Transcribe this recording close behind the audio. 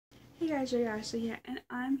Hey guys, Ashley here, and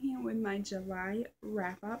I'm here with my July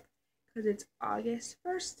wrap up because it's August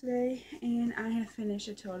 1st today, and I have finished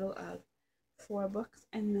a total of 4 books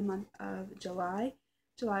in the month of July.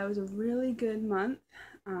 July was a really good month.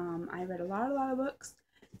 I read a lot of books,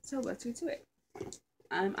 so let's get to it.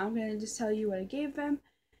 I'm going to just tell you what I gave them,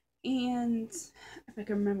 and if I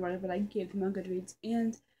can remember what I gave them on Goodreads,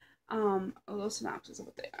 and a little synopsis of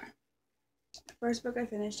what they are. The first book I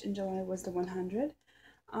finished in July was The 100.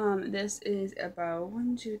 This is about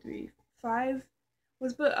 5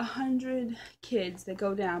 was about 100 kids that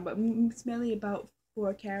go down, but it's mainly about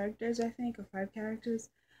 4 characters, I think, or 5 characters.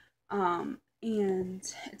 And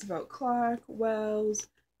it's about Clark, Wells,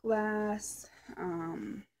 Glass,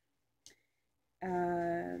 forget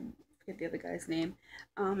the other guy's name.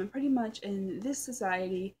 And pretty much in this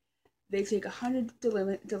society, they take 100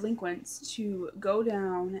 delinquents to go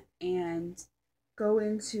down and go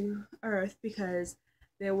into Earth because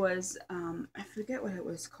there was I forget what it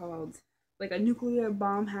was called, like a nuclear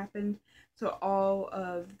bomb happened, so all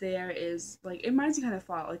of there is, like, it reminds me kind of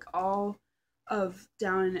Fallout, like all of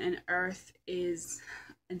down in Earth is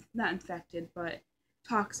not infected but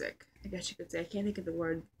toxic, I guess you could say. I can't think of the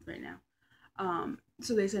word right now.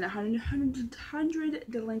 So they send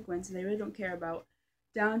 100 delinquents, and they really don't care about,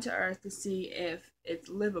 down to Earth to see if it's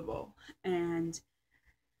livable. And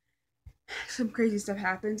some crazy stuff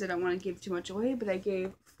happens. I don't want to give too much away, but I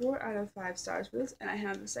gave 4 out of 5 stars for this, and I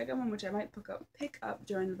have the second one, which I might pick up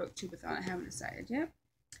during the booktubeathon. I haven't decided yet.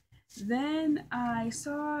 Then I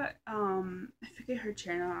saw, I forget her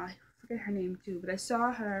channel, I forget her name too, but I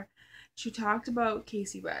saw her. She talked about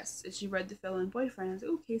Casey West, and she read The Fill-In Boyfriend. I was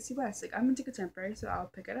like, oh, Casey West, like, I'm into contemporary, so I'll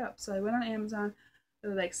pick it up. So I went on Amazon. They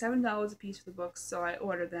were like $7 a piece for the books, so I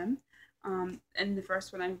ordered them. And the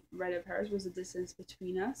first one I read of hers was The Distance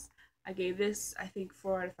Between Us. I gave this, I think,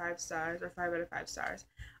 4 out of 5 stars, or 5 out of 5 stars.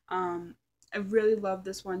 I really love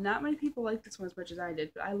this one. Not many people like this one as much as I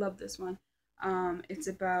did, but I love this one. It's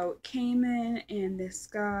about Cayman and this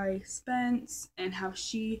guy, Spence, and how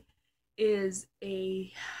she is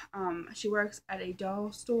she works at a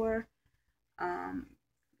doll store.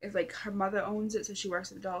 It's like her mother owns it, so she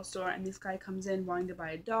works at the doll store, and this guy comes in wanting to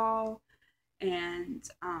buy a doll, and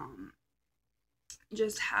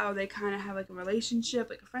just how they kind of have like a relationship,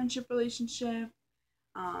 like a friendship relationship.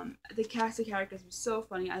 The cast of characters was so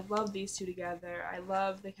funny. I love these two together. I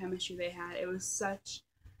love the chemistry they had. It was such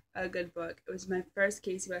a good book. It was my first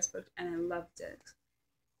Casey West book, and I loved it.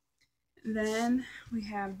 Then we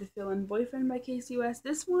have The Fill-In Boyfriend by Casey West.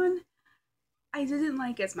 This one I didn't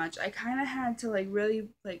like as much. I kind of had to really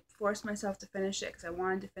force myself to finish it because I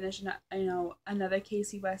wanted to finish another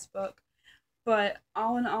Casey West book. But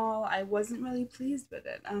all in all, I wasn't really pleased with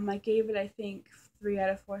it. I gave it, I think, 3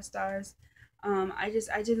 out of 4 stars. I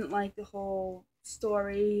didn't like the whole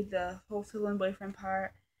story, the whole fill-in boyfriend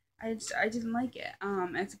part. I didn't like it.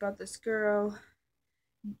 It's about this girl,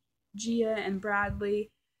 Gia and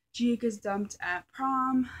Bradley. Gia gets dumped at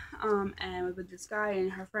prom, and with this guy,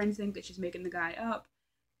 and her friends think that she's making the guy up.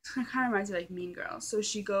 It kind of reminds me of like Mean Girls. So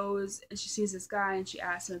she goes and she sees this guy, and she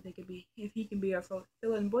asks him if he can be her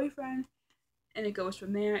fill-in boyfriend, and it goes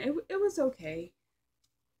from there. It was okay.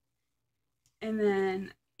 And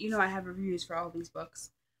then, I have reviews for all these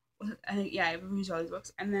books. I have reviews for all these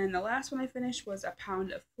books. And then the last one I finished was A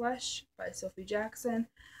Pound of Flesh by Sophie Jackson.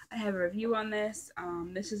 I have a review on this.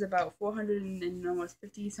 This is about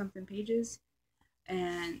 450 something pages,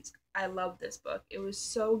 and I love this book. It was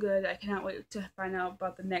so good. I cannot wait to find out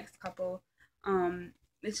about the next couple.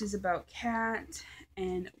 This is about Kat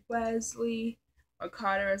and Wesley, or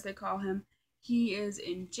Carter as they call him. He is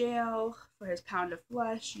in jail for his pound of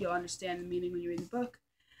flesh. You'll understand the meaning when you read the book.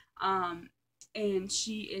 And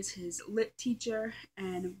she is his lit teacher,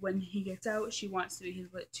 and when he gets out, she wants to be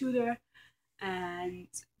his lit tutor. And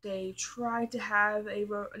they try to have they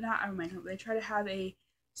try to have a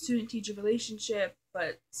student-teacher relationship,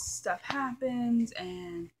 but stuff happens,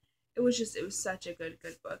 and it was such a good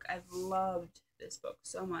book. I've loved this book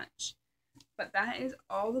so much. But that is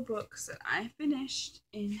all the books that I finished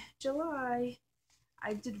in July.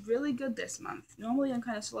 I did really good this month. Normally I'm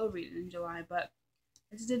kind of slow reading in July, but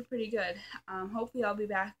I just did pretty good. Hopefully I'll be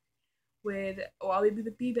back with,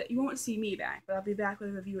 you won't see me back, but I'll be back with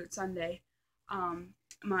a review at Sunday.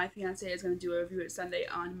 My fiance is going to do a review at Sunday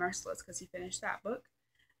on Merciless because he finished that book.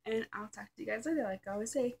 And I'll talk to you guys later. Like I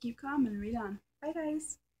always say, keep calm and read on. Bye,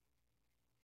 guys.